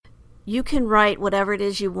you can write whatever it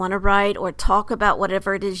is you want to write or talk about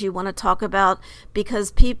whatever it is you want to talk about,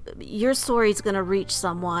 because your story is going to reach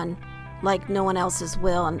someone like no one else's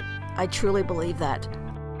will, and I truly believe that.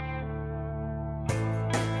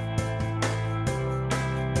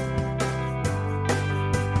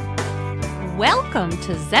 Welcome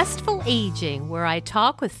to Zestful Aging, where I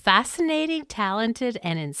talk with fascinating, talented,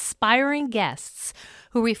 and inspiring guests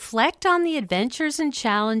who reflect on the adventures and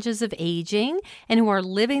challenges of aging and who are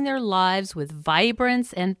living their lives with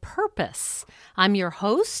vibrance and purpose. I'm your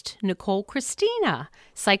host, Nicole Christina,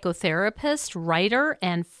 psychotherapist, writer,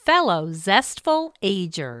 and fellow Zestful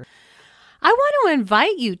Ager. I want to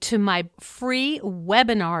invite you to my free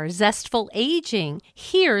webinar, Zestful Aging.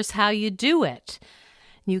 Here's how you do it.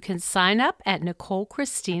 You can sign up at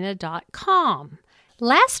NicoleChristina.com.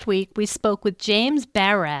 Last week, we spoke with James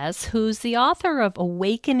Baraz, who's the author of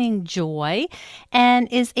Awakening Joy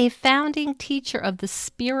and is a founding teacher of the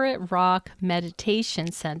Spirit Rock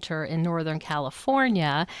Meditation Center in Northern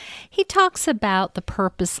California. He talks about the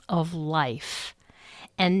purpose of life.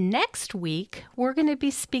 And next week, we're going to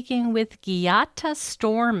be speaking with Gyata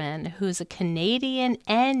Storman, who's a Canadian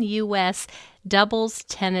and U.S. doubles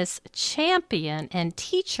tennis champion and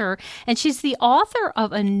teacher, and she's the author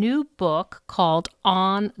of a new book called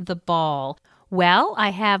On the Ball. Well,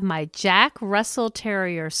 I have my Jack Russell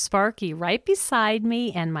Terrier Sparky right beside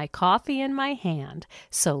me and my coffee in my hand,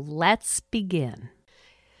 so let's begin.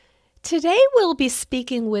 Today we'll be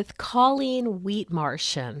speaking with Colleen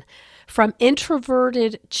Wietmarschen. From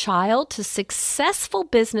introverted child to successful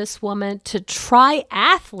businesswoman to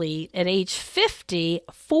triathlete at age 50,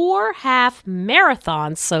 4 half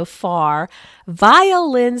marathons so far,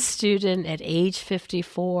 violin student at age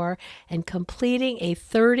 54, and completing a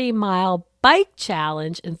 30-mile bike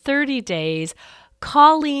challenge in 30 days,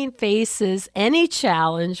 Colleen faces any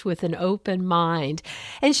challenge with an open mind,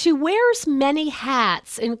 and she wears many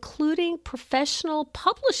hats, including professional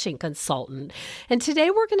publishing consultant. And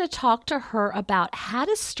today we're going to talk to her about how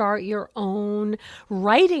to start your own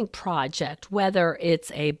writing project, whether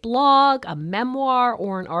it's a blog, a memoir,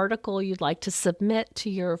 or an article you'd like to submit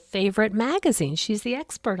to your favorite magazine. She's the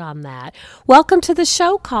expert on that. Welcome to the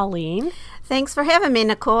show, Colleen. Thanks for having me,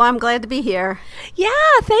 Nicole. I'm glad to be here. Yeah,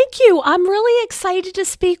 thank you. I'm really excited to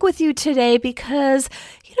speak with you today because,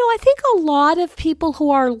 I think a lot of people who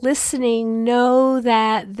are listening know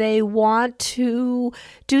that they want to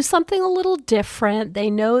do something a little different. They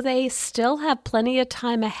know they still have plenty of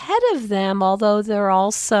time ahead of them, although they're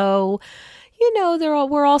also,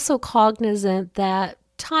 we're also cognizant that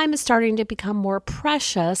time is starting to become more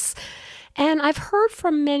precious. And I've heard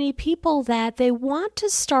from many people that they want to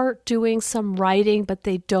start doing some writing, but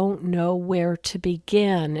they don't know where to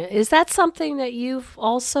begin. Is that something that you've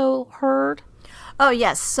also heard? Oh,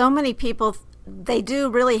 yes. So many people, they do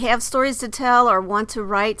really have stories to tell or want to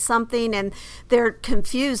write something, and they're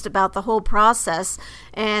confused about the whole process,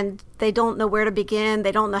 and they don't know where to begin.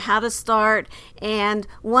 They don't know how to start. And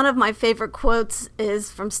one of my favorite quotes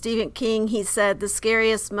is from Stephen King. He said, "The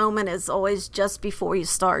scariest moment is always just before you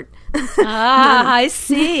start." I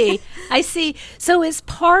see. So is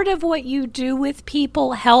part of what you do with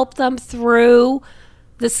people help them through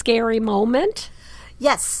the scary moment?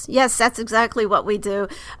 Yes, that's exactly what we do.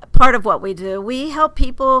 Part of what we do. We help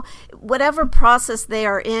people, whatever process they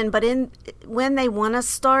are in, but when they want to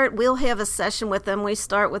start, we'll have a session with them. We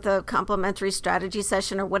start with a complimentary strategy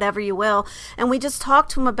session or whatever you will, and we just talk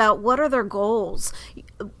to them about what are their goals,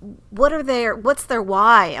 what's their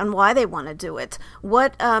why and why they want to do it,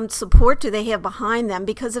 what support do they have behind them,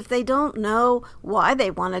 because if they don't know why they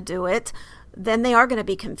want to do it, then they are going to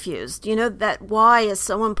be confused. That why is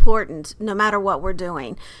so important no matter what we're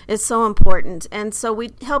doing. It's so important. And so we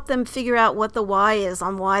help them figure out what the why is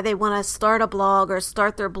on why they want to start a blog or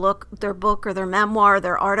start their book or their memoir,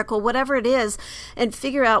 their article, whatever it is, and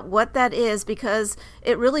figure out what that is, because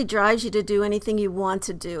it really drives you to do anything you want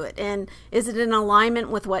to do it. And is it in alignment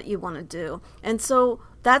with what you want to do? And so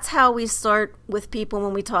that's how we start with people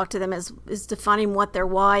when we talk to them, is defining what their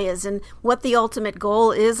why is and what the ultimate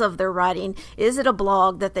goal is of their writing. Is it a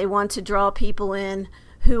blog that they want to draw people in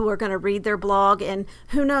who are going to read their blog? And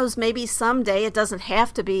who knows, maybe someday, it doesn't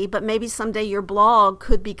have to be, but maybe someday your blog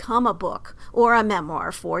could become a book or a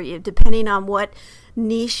memoir for you, depending on what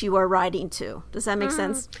niche you are writing to. Does that make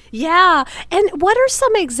sense? Yeah. And what are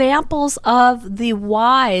some examples of the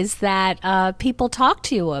whys that people talk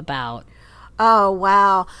to you about? Oh,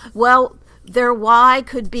 wow. Well, their why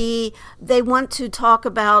could be they want to talk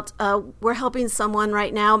about, we're helping someone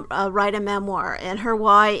right now write a memoir, and her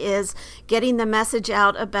why is getting the message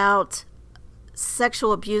out about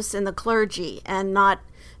sexual abuse in the clergy and not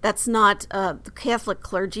that's not the Catholic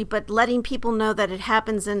clergy, but letting people know that it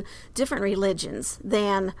happens in different religions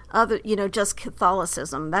than other, just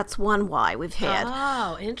Catholicism. That's one why we've had.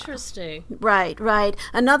 Oh, interesting. Right.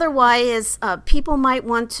 Another why is people might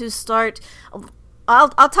want to start.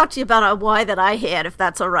 I'll talk to you about a why that I had, if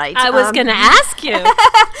that's all right. I was going to ask you.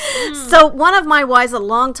 So one of my whys a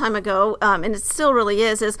long time ago, and it still really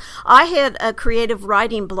is I had a creative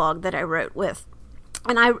writing blog that I wrote with.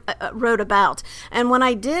 And I wrote about. And when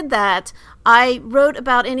I did that, I wrote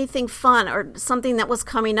about anything fun or something that was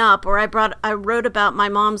coming up. Or I wrote about my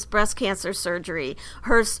mom's breast cancer surgery,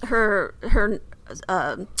 her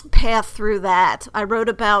path through that. I wrote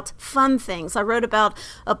about fun things. I wrote about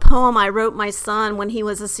a poem I wrote my son when he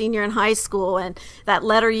was a senior in high school, and that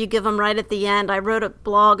letter you give him right at the end. I wrote a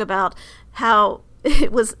blog about how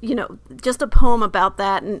it was, just a poem about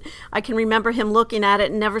that. And I can remember him looking at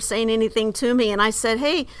it and never saying anything to me. And I said,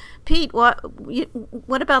 "Hey, Pete,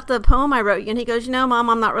 what about the poem I wrote?" And he goes, Mom,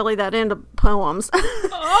 I'm not really that into poems."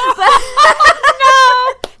 Oh,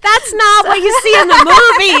 no, that's not what you see in the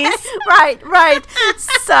movies. Right.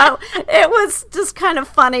 So it was just kind of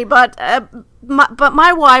funny. But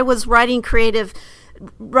my why was writing creative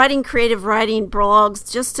writing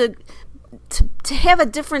blogs just to have a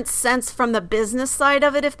different sense from the business side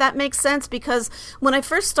of it, if that makes sense. Because when I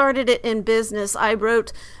first started it in business, I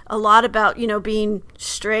wrote a lot about, being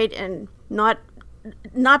straight and not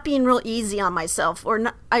being real easy on myself, or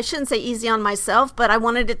not, I shouldn't say easy on myself, but I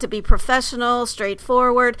wanted it to be professional,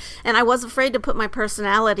 straightforward, and I was afraid to put my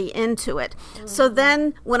personality into it. Mm-hmm. So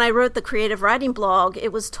then when I wrote the creative writing blog,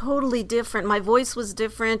 it was totally different. My voice was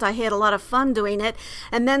different. I had a lot of fun doing it.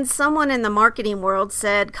 And then someone in the marketing world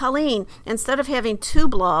said, "Colleen, instead of having two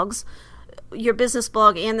blogs, your business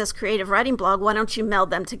blog and this creative writing blog, why don't you meld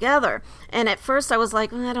them together?" And at first I was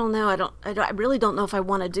like, I don't know. I really don't know if I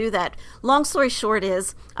want to do that. Long story short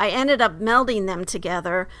is I ended up melding them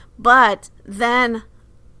together, but then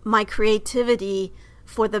my creativity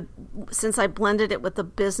since I blended it with the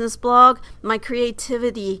business blog, my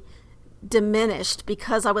creativity diminished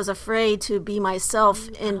because I was afraid to be myself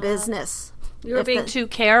in business. You were being too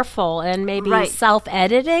careful and maybe right.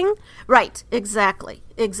 Self-editing? Right, exactly.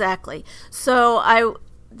 So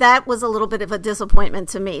that was a little bit of a disappointment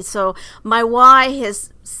to me. So my why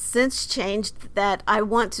has since changed, that I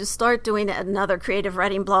want to start doing another creative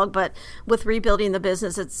writing blog, but with rebuilding the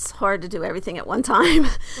business, it's hard to do everything at one time.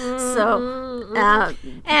 Mm-hmm. So,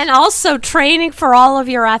 and also training for all of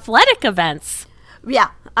your athletic events. Yeah.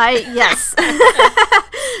 Yes.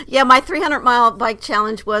 Yeah, my 300-mile bike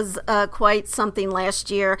challenge was quite something last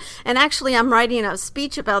year. And actually, I'm writing a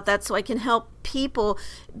speech about that so I can help people,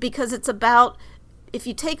 because it's about, if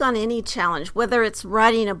you take on any challenge, whether it's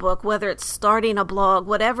writing a book, whether it's starting a blog,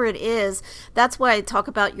 whatever it is, that's why I talk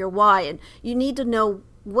about your why. And you need to know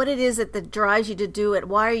what it is that drives you to do it.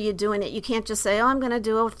 Why are you doing it? You can't just say, I'm going to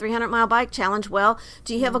do a 300-mile bike challenge. Well,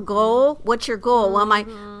 do you have a goal? What's your goal? Well, my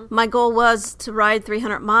goal was to ride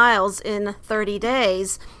 300 miles in 30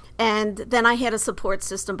 days. And then I had a support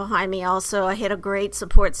system behind me also. I had a great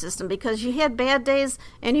support system, because you had bad days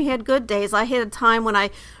and you had good days. I had a time when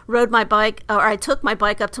I rode my bike, or I took my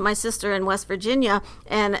bike up to my sister in West Virginia,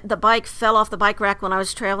 and the bike fell off the bike rack when I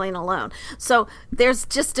was traveling alone. So there's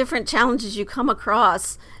just different challenges you come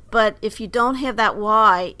across. But if you don't have that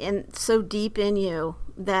why and so deep in you,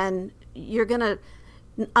 then you're going to,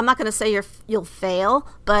 I'm not going to say you'll fail,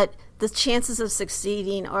 but the chances of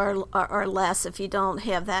succeeding are less if you don't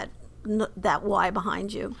have that why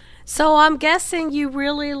behind you. So I'm guessing you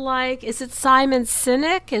really like, is it Simon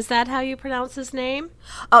Sinek? Is that how you pronounce his name?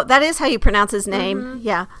 Oh, that is how you pronounce his name. Mm-hmm.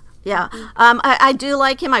 Yeah. Mm-hmm. I do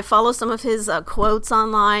like him. I follow some of his quotes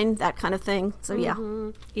online, that kind of thing. So yeah.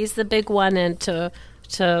 He's the big one into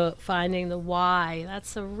finding the why.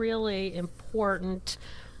 That's a really important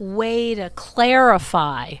way to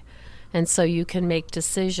clarify. And so you can make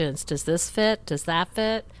decisions. Does this fit? Does that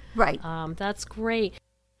fit? Right. That's great.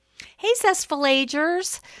 Hey, Zestful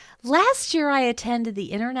Agers. Last year, I attended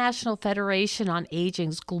the International Federation on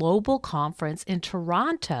Aging's Global Conference in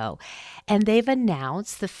Toronto, and they've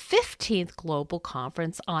announced the 15th Global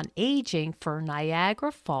Conference on Aging for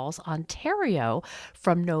Niagara Falls, Ontario,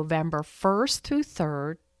 from November 1st through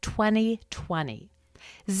 3rd, 2020.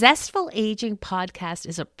 Zestful Aging Podcast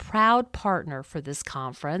is a proud partner for this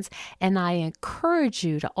conference, and I encourage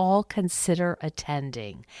you to all consider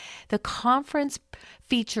attending. The conference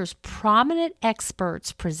features prominent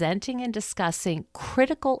experts presenting and discussing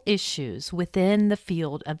critical issues within the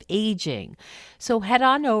field of aging. So head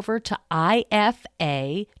on over to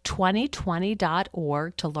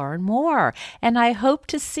ifa2020.org to learn more, and I hope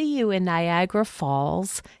to see you in Niagara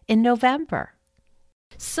Falls in November.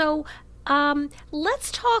 So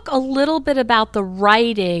let's talk a little bit about the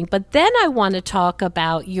writing, but then I want to talk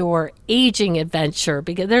about your aging adventure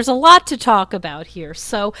because there's a lot to talk about here.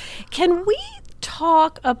 So can we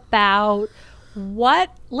talk about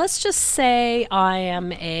let's just say I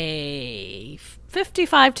am a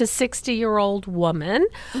 55 to 60-year-old woman,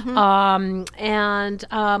 and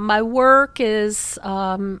my work is,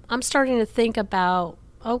 I'm starting to think about,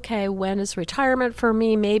 okay, when is retirement for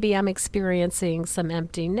me? Maybe I'm experiencing some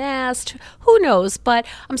empty nest. Who knows? But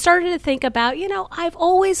I'm starting to think about, I've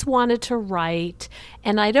always wanted to write,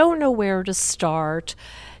 and I don't know where to start.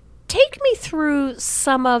 Take me through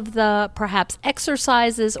some of the perhaps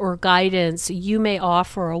exercises or guidance you may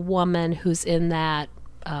offer a woman who's in that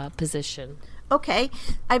position. Okay,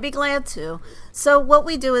 I'd be glad to. So what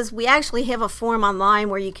we do is we actually have a form online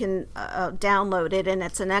where you can download it, and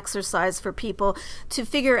it's an exercise for people to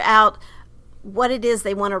figure out what it is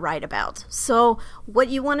they want to write about. So what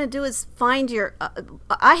you want to do is find your,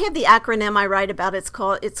 I have the acronym I write about. It's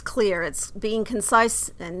CLEAR. It's being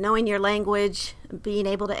concise and knowing your language, being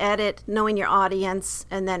able to edit, knowing your audience,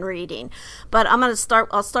 and then reading. But I'll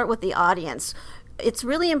start with the audience. It's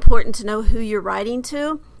really important to know who you're writing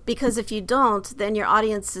to, because if you don't, then your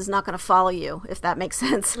audience is not going to follow you, if that makes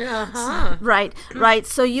sense. Uh-huh. Right.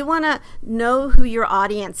 So you want to know who your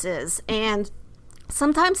audience is. And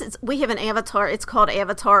sometimes we have an avatar. It's called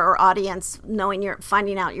avatar or audience,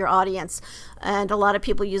 finding out your audience. And a lot of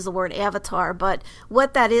people use the word avatar, but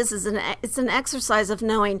what that is it's an exercise of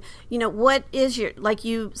knowing, what is your, like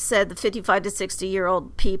you said, the 55 to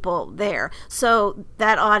 60-year-old people there. So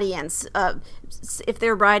that audience, if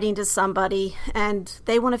they're writing to somebody and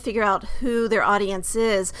they want to figure out who their audience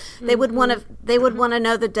is, they would want to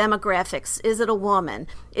know the demographics. Is it a woman?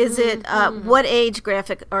 Is it what age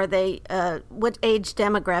demographic are they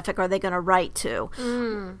going to write to?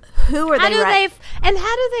 Who are they writing? And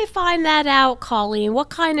how do they find that out, Colleen? What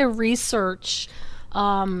kind of research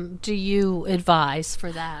do you advise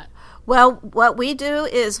for that? Well, what we do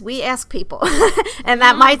is we ask people, and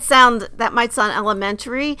that might sound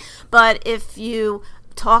elementary, but if you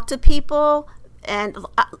talk to people, and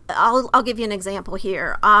I'll give you an example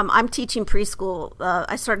here. I'm teaching preschool.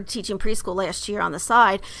 I started teaching preschool last year on the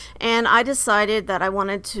side, and I decided that I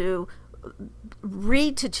wanted to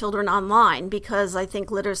read to children online because I think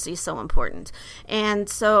literacy is so important. And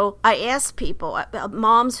so I asked people,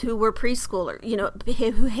 moms who were preschooler,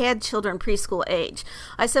 who had children preschool age.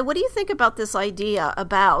 I said, what do you think about this idea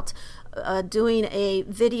about doing a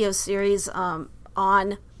video series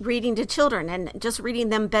on reading to children and just reading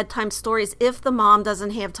them bedtime stories? If the mom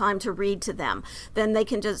doesn't have time to read to them, then they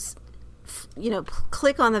can just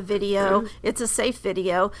click on the video. It's a safe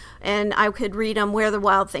video, and I could read them Where the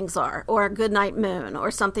Wild Things Are or Good Night Moon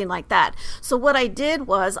or something like that. So what I did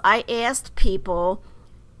was I asked people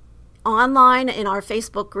online in our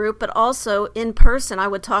Facebook group, but also in person. I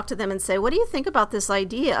would talk to them and say, what do you think about this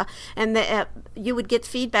idea? And you would get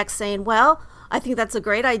feedback saying, well, I think that's a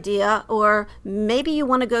great idea, or maybe you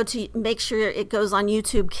want to go to make sure it goes on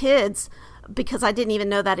YouTube Kids, because I didn't even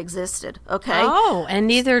know that existed. Okay. Oh, and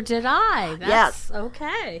neither did I. Yes.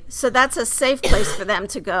 Okay. So that's a safe place for them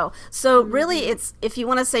to go. So really, it's, if you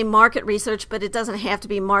want to say market research, but it doesn't have to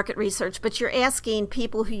be market research, but you're asking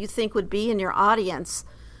people who you think would be in your audience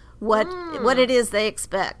what it is they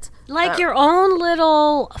expect. Like your own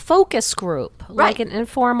little focus group, right. Like an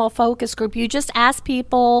informal focus group. You just ask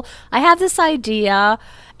people, I have this idea,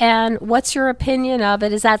 and what's your opinion of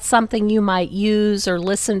it? Is that something you might use or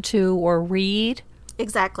listen to or read?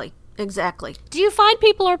 Exactly. Do you find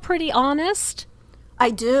people are pretty honest?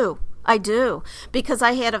 I do. Because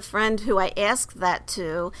I had a friend who I asked that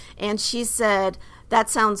to, and she said, that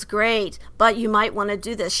sounds great, but you might want to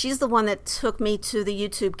do this. She's the one that took me to the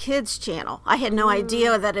YouTube Kids channel. I had no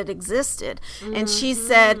idea that it existed. And she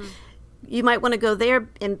said, you might want to go there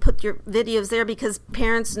and put your videos there because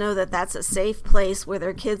parents know that that's a safe place where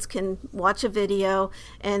their kids can watch a video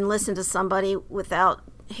and listen to somebody without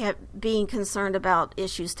being concerned about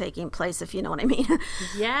issues taking place, if you know what I mean.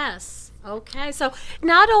 Yes. Okay. So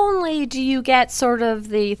not only do you get sort of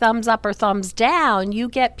the thumbs up or thumbs down, you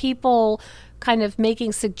get people kind of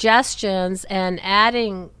making suggestions and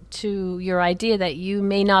adding to your idea that you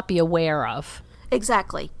may not be aware of.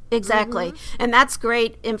 Exactly. And that's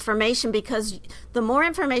great information, because the more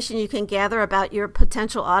information you can gather about your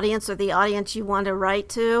potential audience or the audience you want to write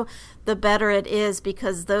to, the better it is,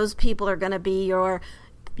 because those people are going to be your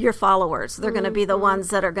followers. They're going to be the ones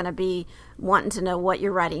that are going to be wanting to know what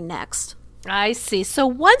you're writing next. I see. So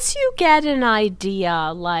once you get an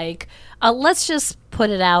idea, like let's just put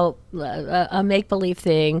it out, a make-believe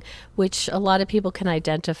thing, which a lot of people can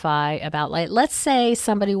identify about. Like, let's say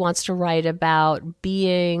somebody wants to write about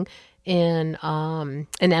being in an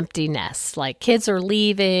empty nest, like kids are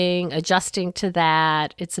leaving, adjusting to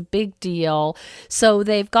that. It's a big deal. So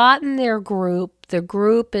they've gotten their group. The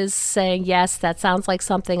group is saying, yes, that sounds like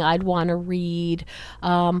something I'd want to read.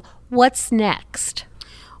 What's next?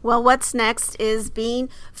 Well, what's next is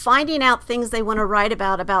finding out things they want to write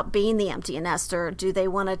about being the empty nester. Do they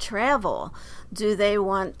want to travel? Do they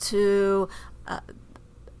want to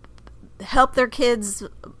help their kids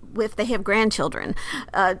if they have grandchildren?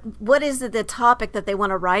 What is the topic that they want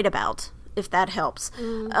to write about, if that helps?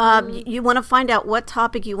 You want to find out what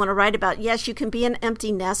topic you want to write about. Yes, you can be an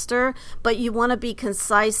empty nester, but you want to be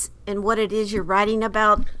concise in what it is you're writing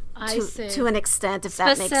about to an extent, if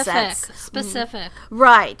that makes sense. Specific.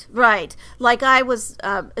 Right. Like I was,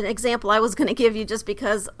 an example I was going to give you just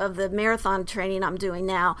because of the marathon training I'm doing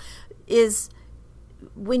now is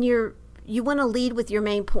when you want to lead with your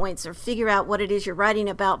main points or figure out what it is you're writing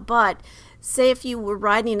about. But say if you were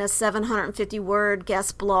writing a 750-word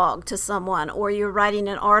guest blog to someone, or you're writing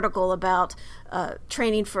an article about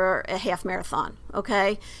training for a half marathon,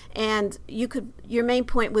 okay? And your main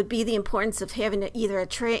point would be the importance of having either a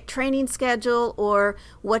training schedule or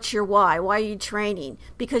what's your why? Why are you training?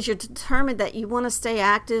 Because you're determined that you want to stay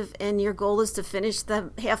active and your goal is to finish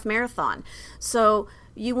the half marathon. So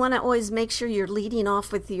you want to always make sure you're leading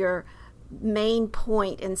off with your main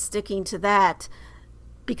point and sticking to that,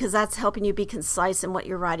 because that's helping you be concise in what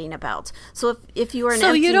you're writing about. So if you are an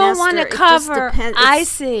empty you don't nester, want to cover. I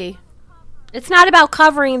see. It's not about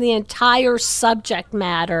covering the entire subject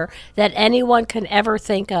matter that anyone can ever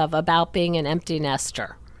think of about being an empty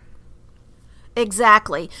nester.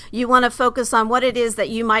 Exactly. You want to focus on what it is that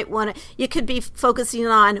you might want to. You could be focusing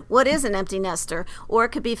on what is an empty nester, or it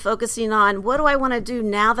could be focusing on what do I want to do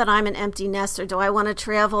now that I'm an empty nester? Do I want to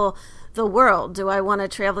travel the world? Do I want to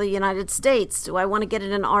travel the United States? Do I want to get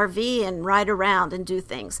in an RV and ride around and do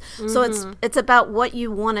things? Mm-hmm. So it's about what you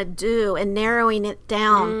want to do and narrowing it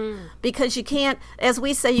down, because you can't, as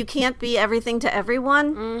we say, you can't be everything to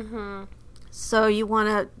everyone. Mm-hmm. So you want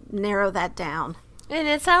to narrow that down. And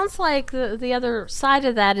it sounds like the other side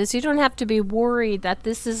of that is you don't have to be worried that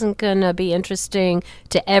this isn't going to be interesting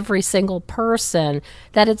to every single person,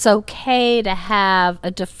 that it's okay to have a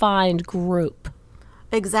defined group.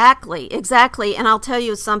 Exactly. And I'll tell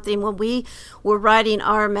you something. When we were writing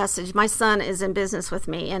our message, my son is in business with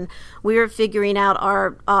me, and we were figuring out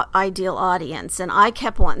our ideal audience. And I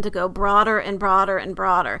kept wanting to go broader and broader and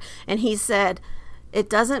broader. And he said, it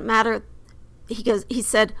doesn't matter. He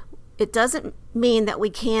said, it doesn't mean that we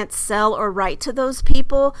can't sell or write to those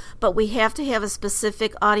people, but we have to have a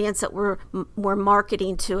specific audience that we're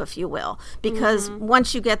marketing to, if you will. Because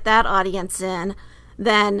once you get that audience in,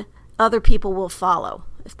 then other people will follow,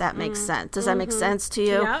 if that makes sense. Does that make sense to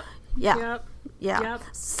you? Yep. Yeah. Yep.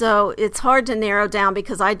 So it's hard to narrow down,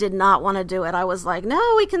 because I did not want to do it. I was like, no,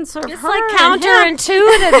 we can serve it's her. It's like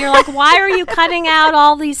counterintuitive. You're like, why are you cutting out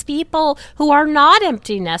all these people who are not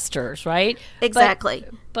empty nesters, right? Exactly.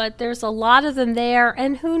 But there's a lot of them there,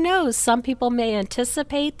 and who knows? Some people may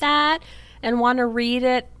anticipate that and want to read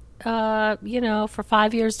it, for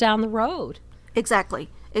 5 years down the road. Exactly.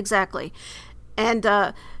 And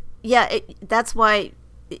that's why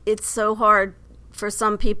it's so hard for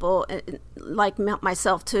some people, like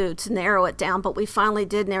myself too, to narrow it down. But we finally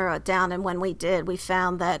did narrow it down, and when we did, we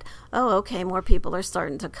found that, okay, more people are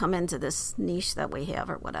starting to come into this niche that we have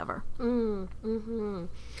or whatever.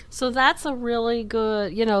 So that's a really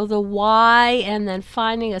good, the why, and then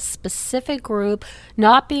finding a specific group,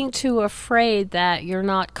 not being too afraid that you're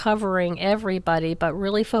not covering everybody, but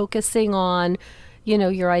really focusing on,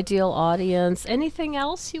 your ideal audience. Anything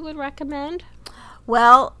else you would recommend?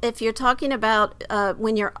 Well, if you're talking about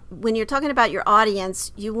when you're talking about your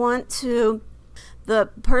audience, you want to, the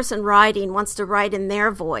person writing wants to write in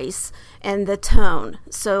their voice and the tone.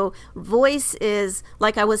 So voice is,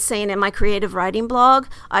 like I was saying in my creative writing blog,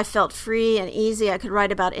 I felt free and easy. I could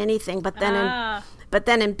write about anything. But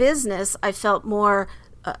then in business, I felt more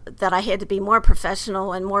that I had to be more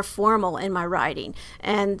professional and more formal in my writing,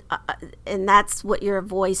 and that's what your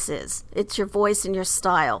voice is. It's your voice and your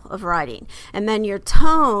style of writing, and then your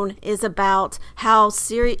tone is about how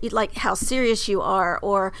serious you are,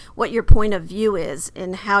 or what your point of view is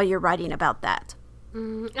in how you're writing about that.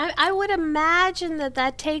 I would imagine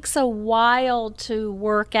that takes a while to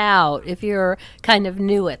work out if you're kind of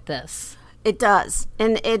new at this. It does.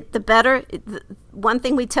 And one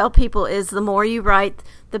thing we tell people is the more you write,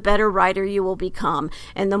 the better writer you will become.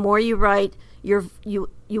 And the more you write, you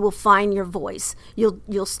will find your voice.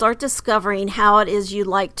 You'll start discovering how it is you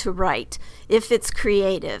like to write. If it's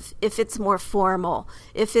creative, if it's more formal,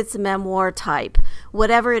 if it's memoir type,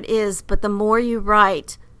 whatever it is. But the more you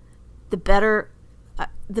write, the better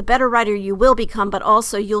writer you will become, but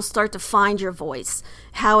also you'll start to find your voice,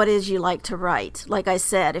 how it is you like to write. Like I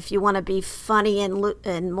said, if you want to be funny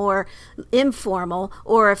and more informal,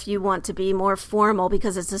 or if you want to be more formal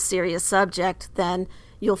because it's a serious subject, then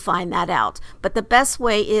you'll find that out. But the best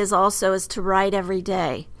way is to write every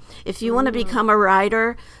day. If you want to become a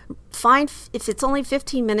writer, if it's only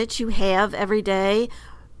 15 minutes you have every day,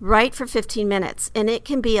 write for 15 minutes. And it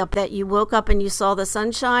can be up that you woke up and you saw the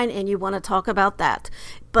sunshine and you want to talk about that.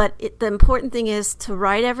 But the important thing is to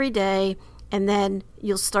write every day, and then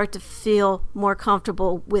you'll start to feel more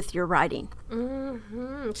comfortable with your writing.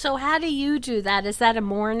 Mm-hmm. So how do you do that? Is that a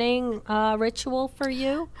morning ritual for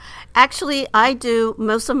you? Actually, I do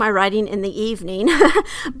most of my writing in the evening,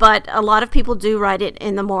 but a lot of people do write it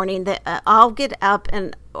in the morning. I'll get up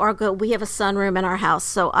we have a sunroom in our house,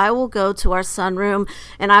 so I will go to our sunroom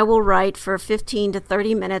and I will write for 15 to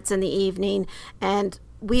 30 minutes in the evening. And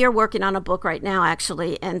we are working on a book right now,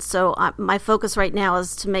 actually, and so my focus right now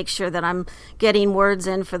is to make sure that I'm getting words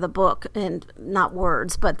in for the book, and not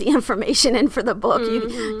words, but the information in for the book.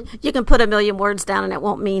 Mm-hmm. You can put a million words down and it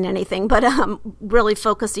won't mean anything, but I'm really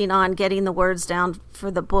focusing on getting the words down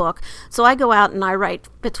for the book. So I go out and I write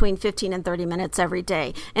between 15 and 30 minutes every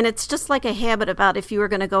day, and it's just like a habit about if you were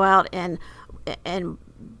going to go out and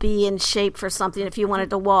be in shape for something. If you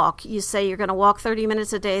wanted to walk, you say you're going to walk 30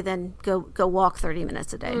 minutes a day, then go walk 30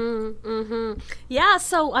 minutes a day. Mm-hmm. Yeah,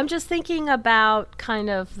 so I'm just thinking about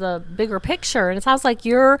kind of the bigger picture, and it sounds like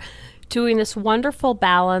you're doing this wonderful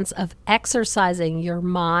balance of exercising your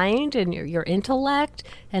mind and your intellect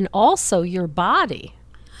and also your body.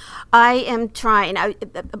 I am trying.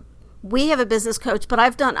 We have a business coach, but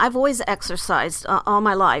I've always exercised all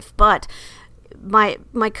my life, but my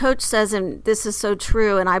coach says, and this is so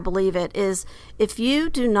true, and I believe it, is if you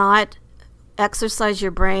do not exercise your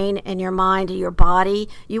brain and your mind and your body,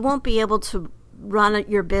 you won't be able to run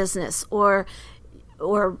your business or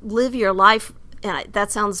live your life. And that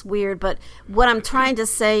sounds weird, but what I'm trying to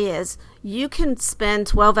say is you can spend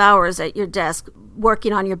 12 hours at your desk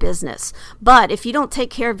working on your business. But if you don't take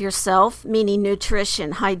care of yourself, meaning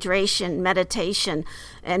nutrition, hydration, meditation,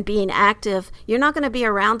 and being active, you're not going to be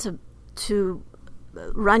around to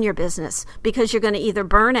run your business, because you're going to either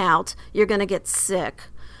burn out, you're going to get sick,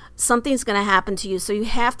 something's going to happen to you. So you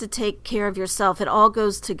have to take care of yourself. It all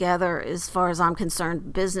goes together as far as I'm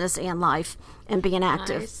concerned, business and life and being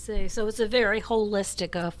active. I see. So it's a very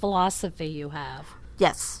holistic philosophy you have.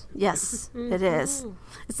 Yes, it is.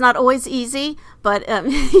 It's not always easy, but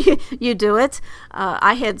you do it.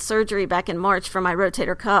 I had surgery back in March for my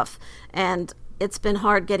rotator cuff, and it's been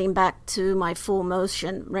hard getting back to my full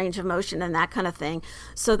range of motion and that kind of thing.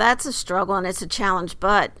 So that's a struggle and it's a challenge,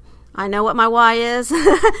 but I know what my why is.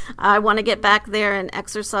 I want to get back there and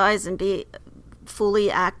exercise and be fully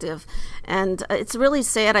active. And it's really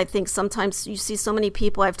sad. I think sometimes you see so many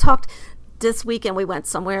people. I've talked this weekend, we went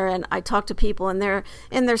somewhere and I talked to people and they're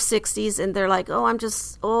in their 60s and they're like, oh, I'm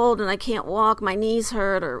just old and I can't walk, my knees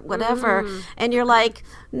hurt or whatever. And you're like,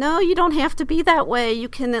 no, you don't have to be that way. You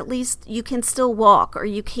can still walk, or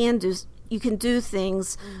you can do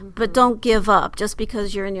things, but don't give up. Just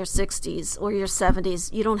because you're in your 60s or your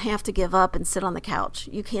 70s, you don't have to give up and sit on the couch.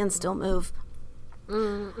 You can still move.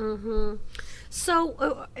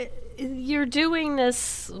 So you're doing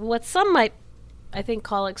this, what some might, I think,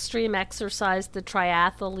 call extreme exercise, the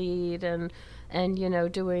triathlete, and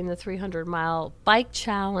doing the 300-mile bike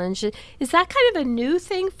challenge. Is that kind of a new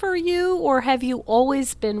thing for you, or have you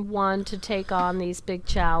always been one to take on these big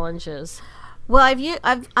challenges? Well,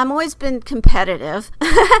 I've always been competitive,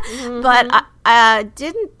 but I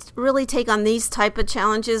didn't really take on these type of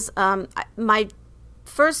challenges. My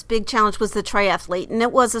first big challenge was the triathlete, and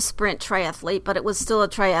it was a sprint triathlete, but it was still a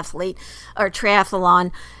triathlete or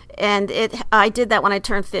triathlon. And I did that when I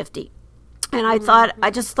turned 50. And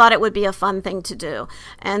I just thought it would be a fun thing to do.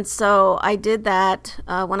 And so I did that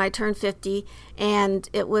when I turned 50. And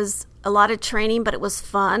it was a lot of training, but it was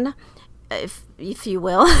fun, if you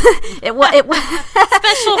will. It was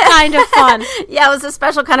special kind of fun. Yeah, it was a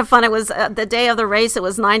special kind of fun. It was the day of the race. It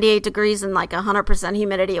was 98 degrees and like 100%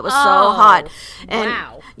 humidity. It was so hot. And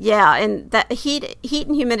wow. Yeah, and that heat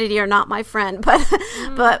and humidity are not my friend,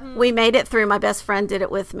 but we made it through. My best friend did it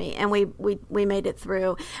with me, and we made it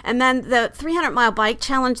through. And then the 300-mile bike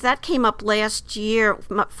challenge, that came up last year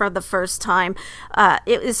for the first time.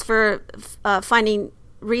 It was for finding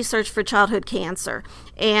research for childhood cancer.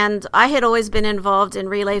 And I had always been involved in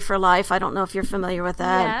Relay for Life. I don't know if you're familiar with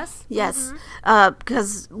that. Yes. Yes,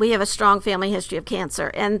 because we have a strong family history of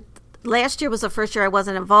cancer. And last year was the first year I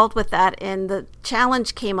wasn't involved with that, and the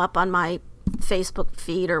challenge came up on my Facebook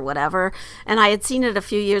feed or whatever, and I had seen it a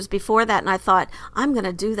few years before that, and I thought, I'm going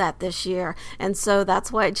to do that this year. And so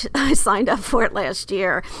that's why I signed up for it last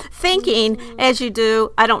year, thinking, as you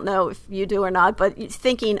do, I don't know if you do or not, but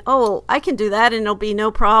thinking, oh, I can do that and it'll be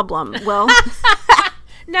no problem. Well,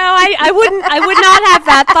 no, I would not have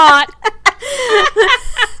that thought.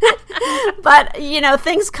 But,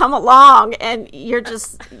 things come along and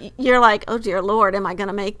you're like, oh, dear Lord, am I going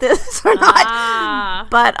to make this or not?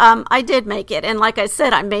 But I did make it. And like I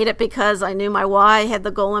said, I made it because I knew my why, had the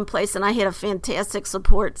goal in place, and I had a fantastic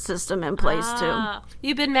support system in place, too.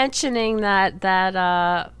 You've been mentioning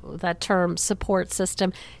that term, support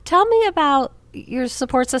system. Tell me about your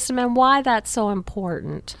support system and why that's so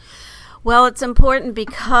important. Well, it's important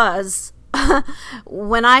because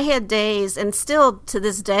when I had days, and still to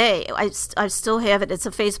this day, I still have it. It's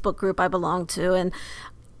a Facebook group I belong to, and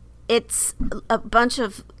it's a bunch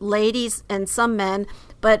of ladies and some men,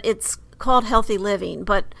 but it's called Healthy Living.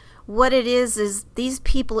 But what it is these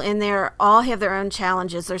people in there all have their own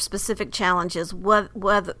challenges, their specific challenges,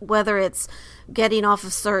 whether it's getting off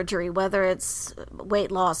of surgery, whether it's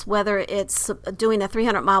weight loss, whether it's doing a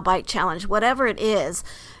 300-mile bike challenge, whatever it is.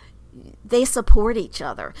 They support each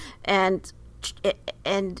other, and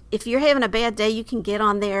if you're having a bad day, you can get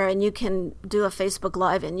on there and you can do a Facebook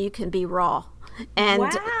Live and you can be raw. And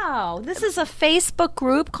wow, this is a Facebook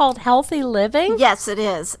group called Healthy Living? Yes, it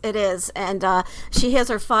is. It is, and she has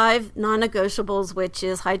her 5 non-negotiables, which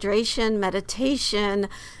is hydration, meditation,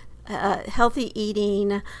 healthy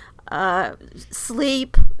eating,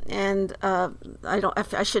 sleep, and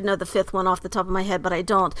I should know the 5th one off the top of my head, but I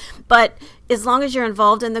don't. But as long as you're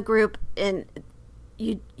involved in the group and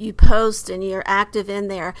you post and you're active in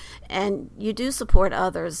there and you do support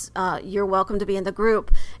others, you're welcome to be in the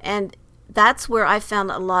group. And that's where I found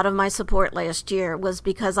a lot of my support last year, was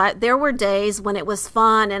because there were days when it was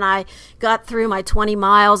fun and I got through my 20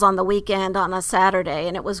 miles on the weekend on a Saturday,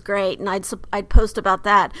 and it was great, and I'd post about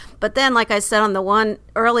that. But then, like I said on the one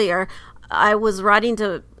earlier, I was riding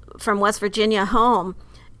from West Virginia home,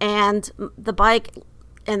 and the bike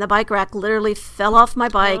rack literally fell off my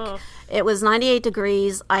bike. Oh. It was 98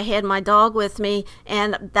 degrees. I had my dog with me,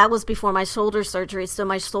 and that was before my shoulder surgery, so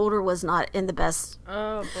my shoulder was not in the best.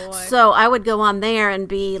 Oh, boy. So I would go on there and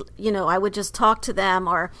be, I would just talk to them,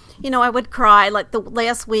 or, I would cry. Like the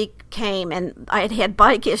last week came, and I had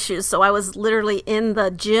bike issues, so I was literally in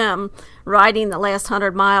the gym riding the last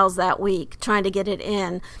 100 miles that week, trying to get it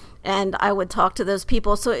in. And I would talk to those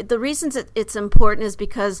people. So the reasons it's important is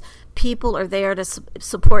because people are there to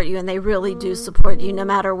support you, and they really do support you no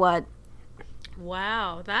matter what.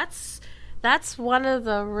 Wow, that's one of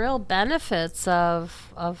the real benefits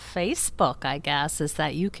of Facebook, I guess, is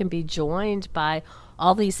that you can be joined by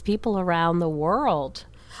all these people around the world.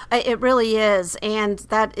 It really is, and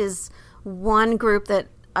that is one group that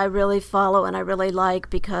I really follow and I really like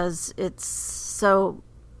because it's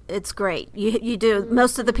great. You do.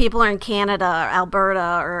 Most of the people are in Canada or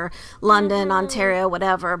Alberta or London, Ontario,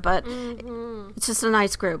 whatever, but it's just a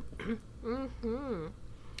nice group.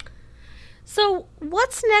 So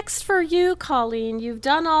what's next for you, Colleen? You've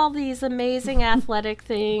done all these amazing athletic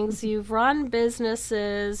things. You've run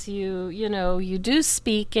businesses. You do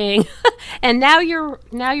speaking, and now you're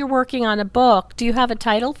working on a book. Do you have a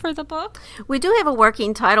title for the book? We do have a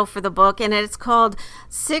working title for the book, and it's called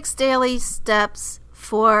 6 Daily Steps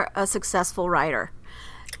for a Successful Writer.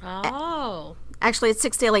 Oh. Actually, it's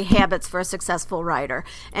 6 Daily Habits for a Successful Writer,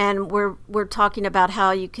 and we're talking about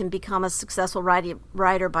how you can become a successful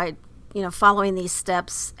writer by following these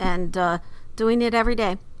steps and doing it every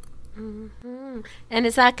day. Mm-hmm. And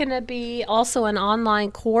is that going to be also an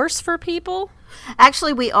online course for people?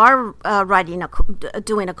 Actually, we are doing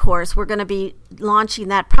a course. We're going to be launching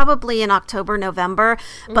that probably in October, November.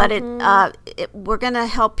 But we're going to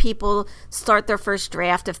help people start their first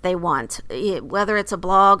draft if they want, whether it's a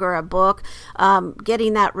blog or a book,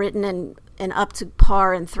 getting that written and up to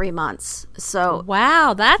par in 3 months. So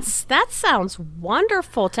wow, that sounds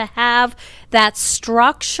wonderful to have that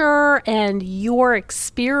structure and your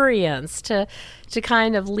experience to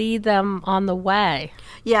kind of lead them on the way.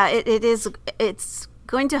 Yeah, it is. It's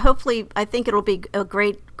going to hopefully, I think it'll be a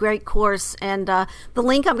great course. And the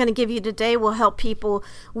link I'm going to give you today will help people.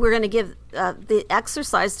 We're going to give the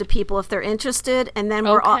exercise to people if they're interested. And then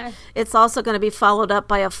it's also going to be followed up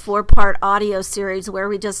by a 4-part audio series where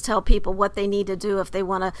we just tell people what they need to do if they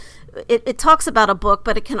want to. It talks about a book,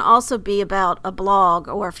 but it can also be about a blog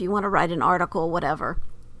or if you want to write an article, whatever.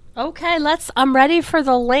 Okay, I'm ready for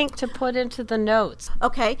the link to put into the notes.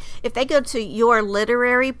 Okay, if they go to Your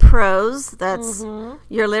Literary Prose, that's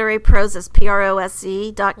Your Literary Prose is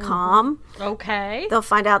prose.com. Okay. They'll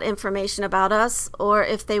find out information about us, or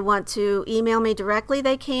if they want to email me directly,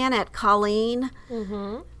 they can at Colleen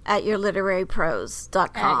at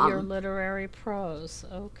yourliteraryprose.com. At Your Literary Prose,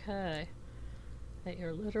 okay. At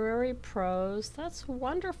Your Literary Prose. That's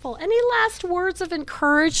wonderful. Any last words of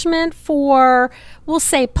encouragement for, we'll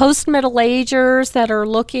say, post-middle-agers that are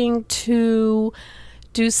looking to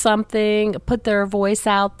do something, put their voice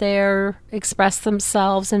out there, express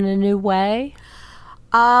themselves in a new way?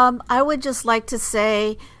 I would just like to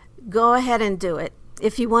say, go ahead and do it.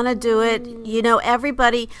 If you want to do it,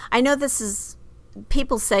 everybody, I know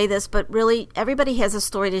people say this, but really everybody has a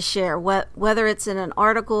story to share, whether it's in an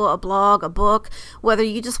article, a blog, a book, whether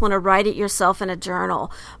you just want to write it yourself in a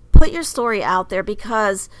journal. Put your story out there,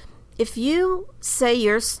 because if you say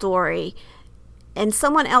your story and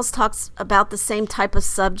someone else talks about the same type of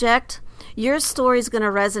subject, your story is going to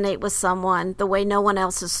resonate with someone the way no one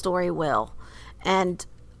else's story will. And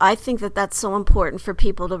I think that that's so important for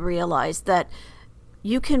people to realize, that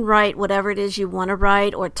you can write whatever it is you want to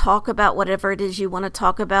write, or talk about whatever it is you want to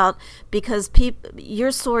talk about, because your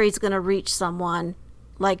story is going to reach someone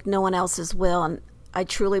like no one else's will, and I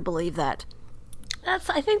truly believe that. I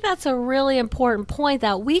think that's a really important point,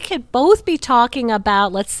 that we could both be talking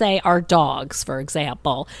about, let's say, our dogs, for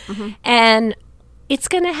example, and it's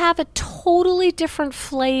going to have a totally different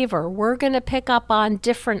flavor. We're going to pick up on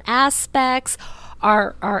different aspects.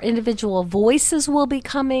 Our individual voices will be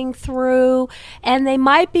coming through, and they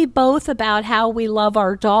might be both about how we love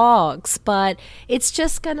our dogs, but it's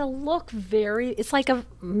just going to look it's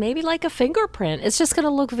maybe like a fingerprint. It's just going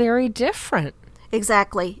to look very different.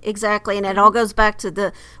 Exactly. And it all goes back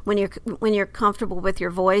to when you're comfortable with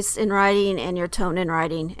your voice in writing and your tone in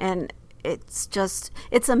writing, and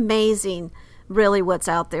it's amazing really what's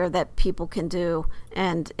out there that people can do,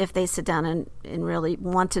 and if they sit down and really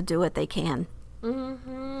want to do it, they can.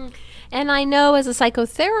 And I know as a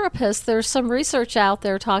psychotherapist, there's some research out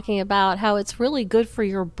there talking about how it's really good for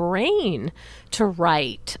your brain to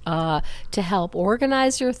write, to help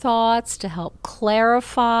organize your thoughts, to help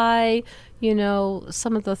clarify,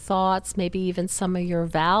 some of the thoughts, maybe even some of your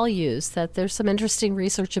values. That there's some interesting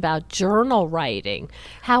research about journal writing,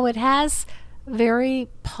 how it has very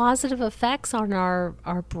positive effects on our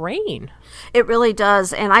brain. It really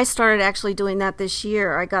does. And I started actually doing that this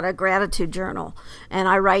year. I got a gratitude journal, and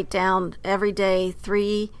I write down every day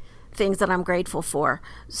 3 things that I'm grateful for.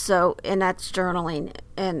 And that's journaling.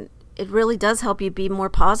 And it really does help you be more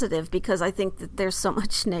positive, because I think that there's so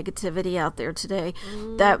much negativity out there today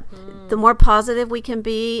that the more positive we can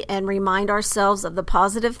be and remind ourselves of the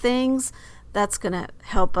positive things, that's going to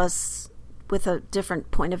help us with a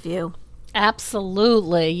different point of view.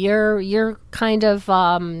 Absolutely. You're kind of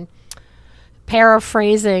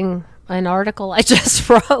paraphrasing an article I just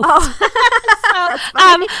wrote.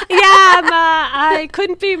 I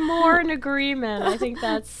couldn't be more in agreement. I think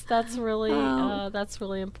that's really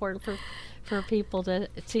important for people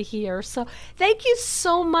to hear. So thank you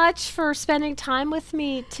so much for spending time with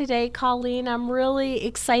me today, Colleen. I'm really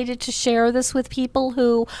excited to share this with people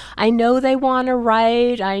who I know they want to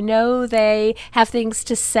write. I know they have things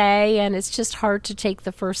to say, and it's just hard to take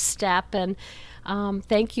the first step. And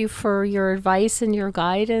thank you for your advice and your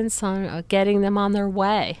guidance on getting them on their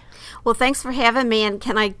way. Well, thanks for having me. And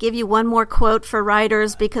can I give you one more quote for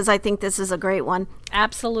writers, because I think this is a great one?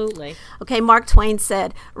 Absolutely. Okay, Mark Twain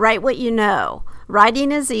said, "Write what you know. Writing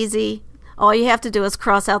is easy. All you have to do is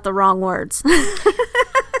cross out the wrong words."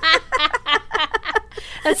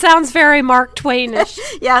 That sounds very Mark Twainish.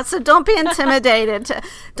 Yeah, so don't be intimidated.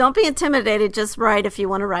 Don't be intimidated. Just write if you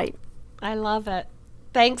want to write. I love it.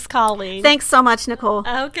 Thanks, Colleen. Thanks so much, Nicole.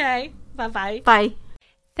 Okay. Bye-bye. Bye.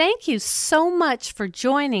 Thank you so much for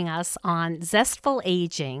joining us on Zestful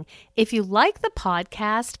Aging. If you like the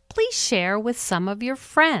podcast, please share with some of your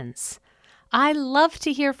friends. I love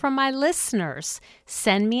to hear from my listeners.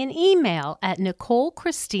 Send me an email at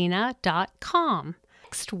nicolechristina.com.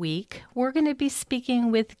 Next week, we're going to be speaking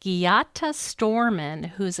with Gyata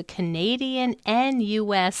Storman, who's a Canadian and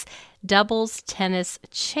U.S. doubles tennis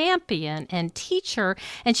champion and teacher,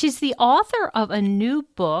 and she's the author of a new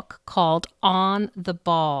book called On the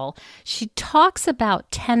Ball. She talks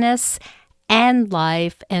about tennis and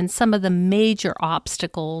life and some of the major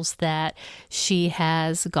obstacles that she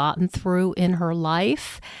has gotten through in her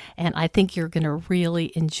life, and I think you're going to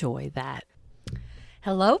really enjoy that.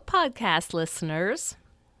 Hello, podcast listeners.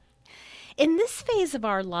 In this phase of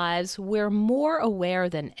our lives, we're more aware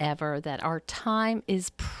than ever that our time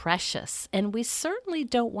is precious, and we certainly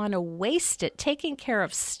don't want to waste it taking care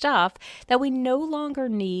of stuff that we no longer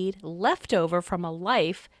need left over from a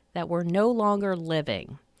life that we're no longer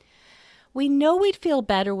living. We know we'd feel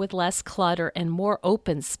better with less clutter and more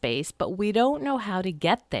open space, but we don't know how to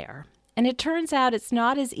get there. And it turns out it's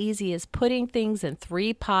not as easy as putting things in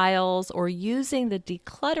 3 piles or using the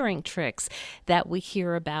decluttering tricks that we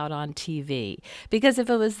hear about on TV. Because if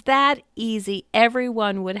it was that easy,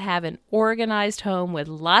 everyone would have an organized home with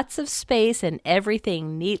lots of space and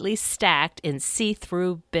everything neatly stacked in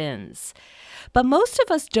see-through bins. But most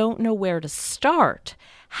of us don't know where to start,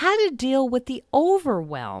 how to deal with the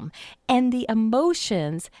overwhelm and the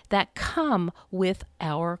emotions that come with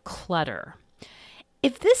our clutter.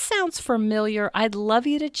 If this sounds familiar, I'd love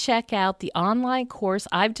you to check out the online course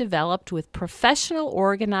I've developed with professional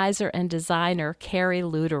organizer and designer Carrie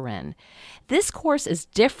Luderin. This course is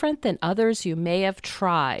different than others you may have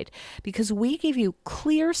tried because we give you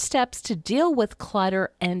clear steps to deal with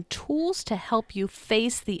clutter and tools to help you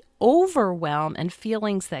face the overwhelm and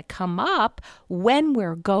feelings that come up when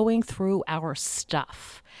we're going through our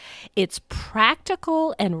stuff. It's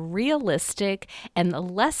practical and realistic, and the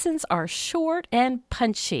lessons are short and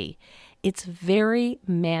punchy. It's very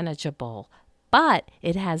manageable, but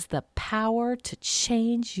it has the power to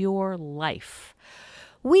change your life.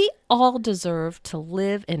 We all deserve to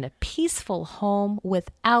live in a peaceful home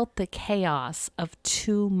without the chaos of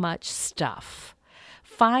too much stuff.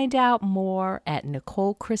 Find out more at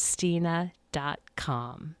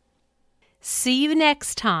NicoleChristina.com. See you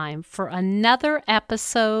next time for another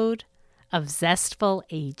episode of Zestful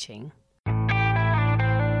Aging.